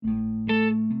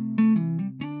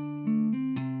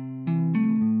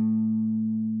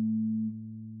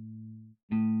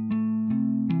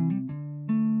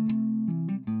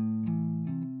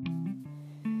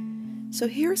So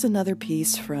here's another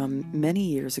piece from many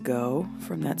years ago,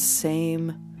 from that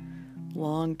same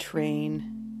long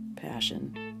train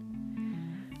passion.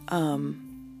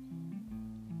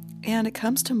 And it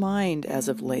comes to mind as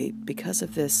of late because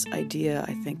of this idea,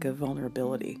 I think, of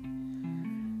vulnerability.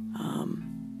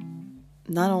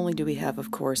 Not only do we have,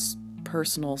 of course,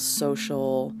 personal,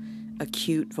 social,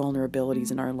 acute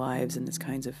vulnerabilities in our lives and these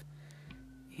kinds of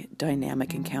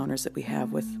dynamic encounters that we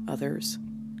have with others,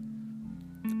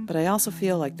 but I also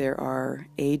feel like there are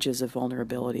ages of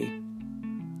vulnerability.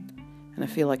 And I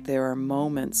feel like there are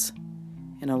moments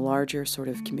in a larger sort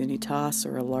of communitas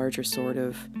or a larger sort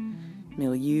of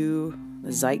milieu,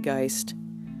 the zeitgeist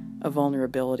of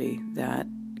vulnerability that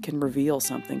can reveal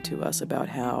something to us about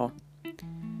how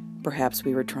perhaps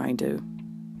we were trying to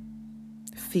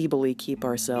feebly keep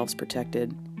ourselves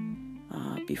protected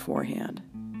beforehand.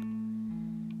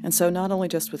 And so not only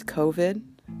just with COVID,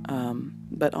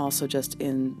 but also just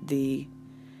in the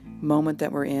moment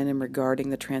that we're in and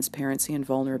regarding the transparency and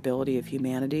vulnerability of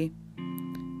humanity,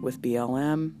 with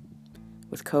BLM,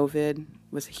 with COVID,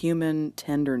 with human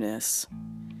tenderness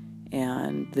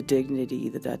and the dignity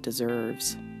that that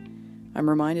deserves. I'm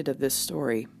reminded of this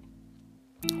story,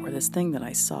 or this thing that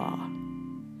I saw.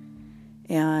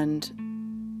 And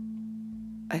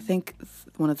I think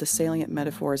one of the salient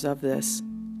metaphors of this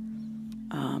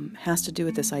has to do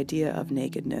with this idea of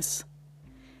nakedness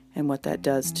and what that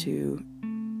does to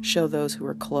show those who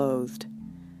are clothed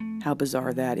how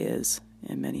bizarre that is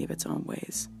in many of its own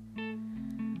ways.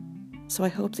 So I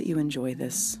hope that you enjoy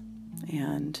this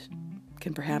and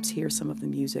can perhaps hear some of the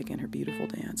music in her beautiful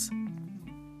dance.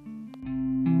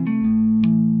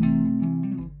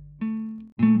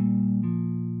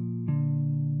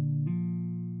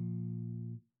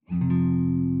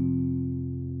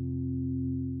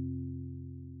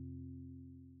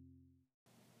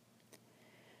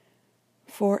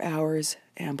 "4 hours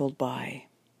ambled by.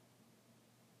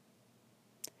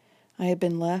 I had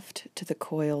been left to the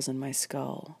coils in my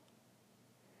skull.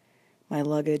 My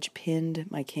luggage pinned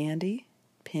my candy,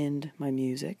 pinned my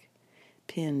music,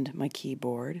 pinned my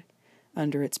keyboard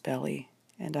under its belly,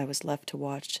 and I was left to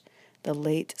watch the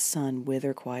late sun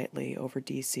wither quietly over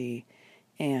D.C.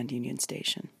 and Union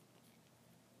Station.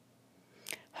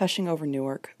 Hushing over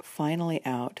Newark, finally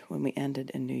out when we ended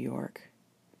in New York.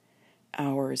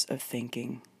 Hours of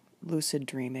thinking, lucid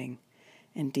dreaming,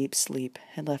 and deep sleep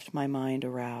had left my mind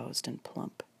aroused and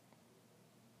plump.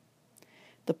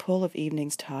 The pull of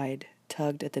evening's tide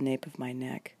tugged at the nape of my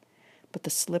neck, but the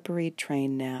slippery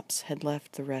train naps had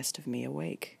left the rest of me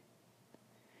awake.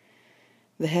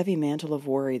 The heavy mantle of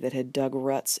worry that had dug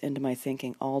ruts into my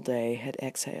thinking all day had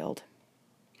exhaled,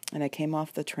 and I came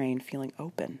off the train feeling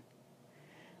open.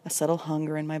 A subtle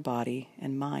hunger in my body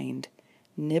and mind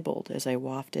nibbled as I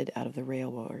wafted out of the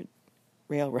railroad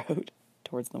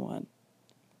towards the one.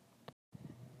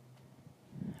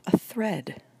 A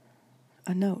thread,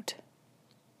 a note,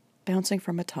 bouncing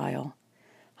from a tile,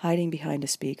 hiding behind a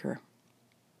speaker.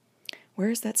 Where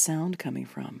is that sound coming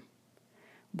from?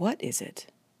 What is it?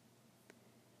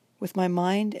 With my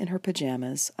mind in her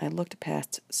pajamas, I looked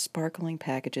past sparkling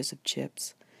packages of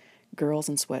chips, girls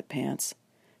in sweatpants,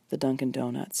 the Dunkin'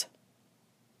 Donuts.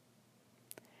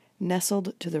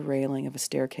 Nestled to the railing of a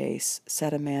staircase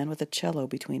sat a man with a cello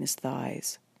between his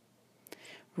thighs.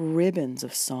 Ribbons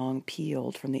of song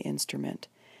pealed from the instrument,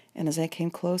 and as I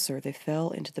came closer, they fell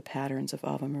into the patterns of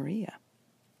Ave Maria.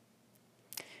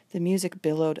 The music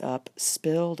billowed up,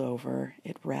 spilled over,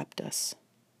 it wrapped us.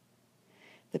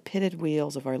 The pitted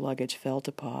wheels of our luggage fell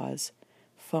to pause,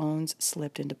 phones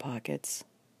slipped into pockets.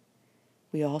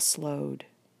 We all slowed.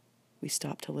 We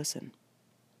stopped to listen.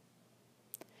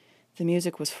 The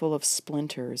music was full of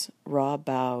splinters, raw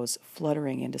boughs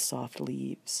fluttering into soft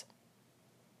leaves.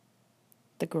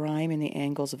 The grime in the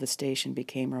angles of the station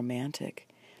became romantic,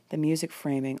 the music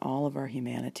framing all of our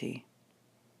humanity.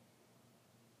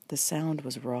 The sound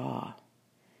was raw.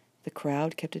 The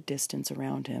crowd kept a distance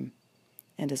around him,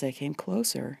 and as I came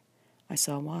closer, I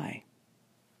saw why.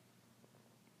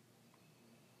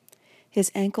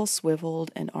 His ankle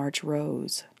swiveled and arch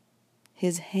rose.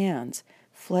 His hands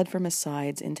fled from his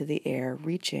sides into the air,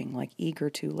 reaching like eager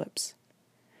tulips.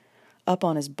 Up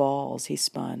on his balls he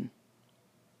spun.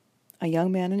 A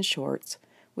young man in shorts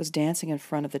was dancing in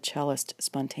front of the cellist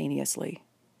spontaneously.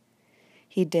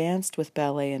 He danced with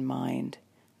ballet in mind,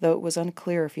 though it was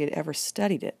unclear if he had ever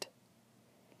studied it.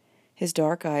 His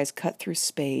dark eyes cut through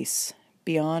space,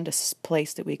 beyond a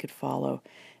place that we could follow,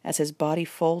 as his body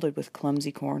folded with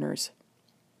clumsy corners.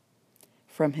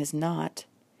 From his knot,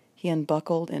 he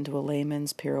unbuckled into a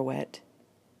layman's pirouette.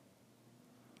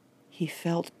 He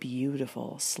felt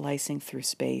beautiful, slicing through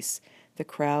space, the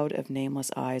crowd of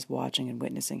nameless eyes watching and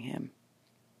witnessing him.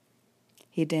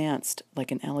 He danced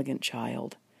like an elegant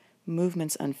child,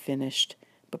 movements unfinished,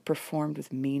 but performed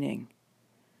with meaning.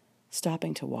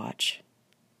 Stopping to watch,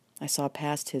 I saw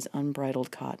past his unbridled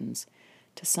cottons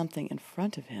to something in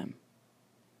front of him.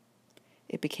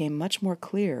 It became much more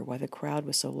clear why the crowd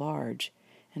was so large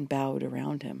and bowed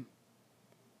around him.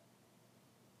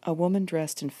 A woman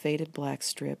dressed in faded black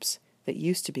strips that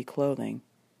used to be clothing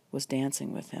was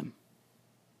dancing with him.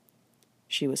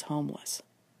 She was homeless.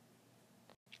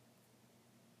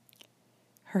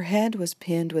 Her head was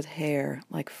pinned with hair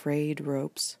like frayed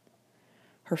ropes,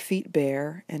 her feet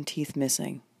bare and teeth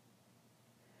missing.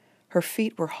 Her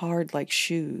feet were hard like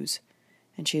shoes,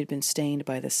 and she had been stained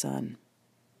by the sun.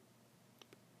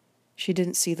 She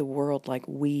didn't see the world like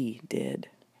we did.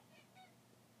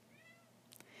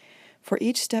 For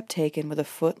each step taken with a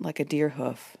foot like a deer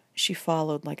hoof, she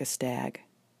followed like a stag.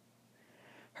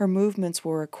 Her movements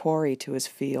were a quarry to his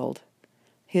field,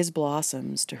 his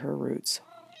blossoms to her roots.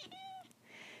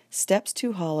 Steps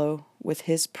too hollow with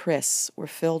his priss were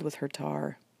filled with her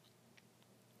tar.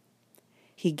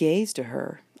 He gazed to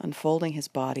her, unfolding his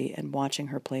body and watching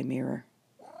her play mirror.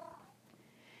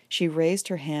 She raised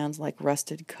her hands like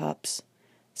rusted cups,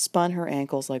 spun her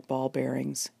ankles like ball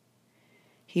bearings.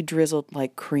 He drizzled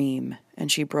like cream,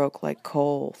 and she broke like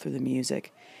coal through the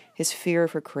music, his fear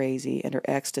of her crazy and her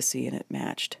ecstasy in it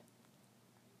matched.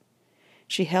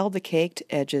 She held the caked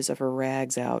edges of her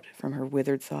rags out from her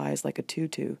withered thighs like a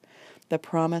tutu, the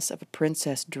promise of a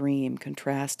princess dream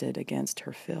contrasted against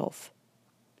her filth.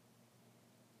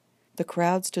 The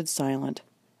crowd stood silent,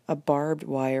 a barbed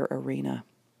wire arena,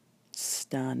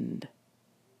 stunned.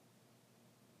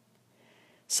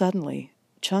 Suddenly,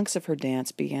 chunks of her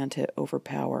dance began to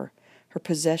overpower, her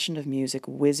possession of music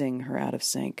whizzing her out of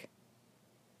sync.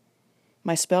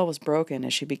 My spell was broken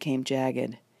as she became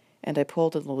jagged, and I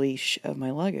pulled at the leash of my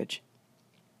luggage.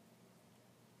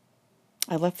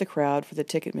 I left the crowd for the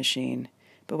ticket machine,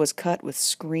 but was cut with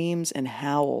screams and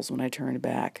howls when I turned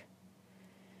back.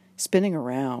 Spinning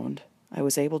around, I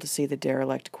was able to see the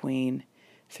derelict queen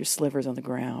through slivers on the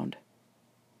ground.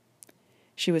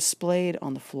 She was splayed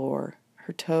on the floor,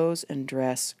 her toes and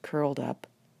dress curled up,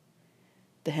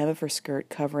 the hem of her skirt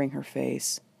covering her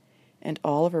face, and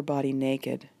all of her body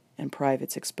naked and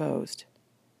privates exposed.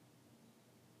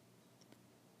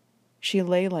 She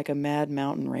lay like a mad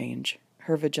mountain range,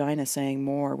 her vagina saying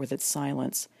more with its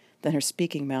silence than her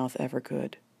speaking mouth ever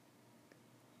could.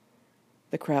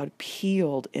 The crowd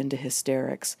pealed into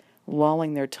hysterics,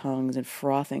 lolling their tongues in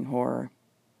frothing horror.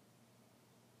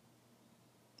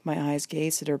 My eyes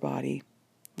gazed at her body,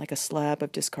 like a slab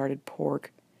of discarded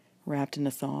pork wrapped in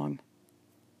a thong.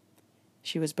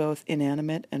 She was both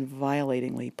inanimate and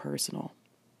violatingly personal.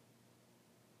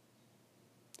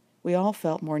 We all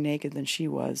felt more naked than she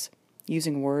was,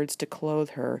 using words to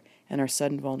clothe her and our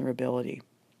sudden vulnerability.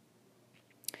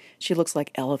 She looks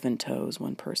like elephant toes,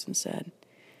 one person said.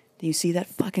 Do you see that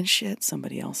fucking shit?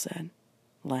 Somebody else said.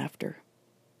 Laughter.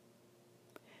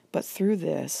 But through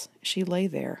this, she lay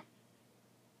there.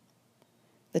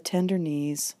 The tender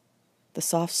knees, the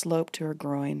soft slope to her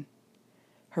groin,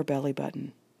 her belly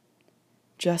button,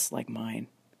 just like mine.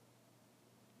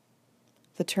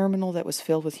 The terminal that was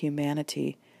filled with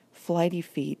humanity, flighty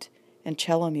feet, and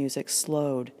cello music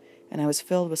slowed, and I was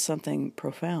filled with something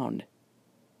profound.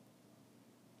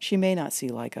 She may not see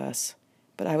like us,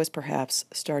 but I was perhaps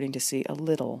starting to see a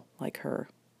little like her.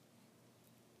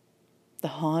 The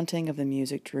haunting of the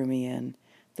music drew me in,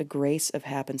 the grace of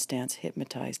happenstance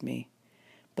hypnotized me,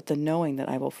 but the knowing that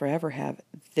I will forever have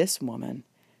this woman,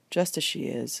 just as she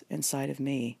is, inside of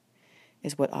me,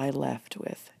 is what I left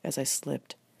with as I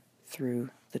slipped through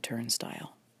the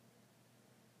turnstile.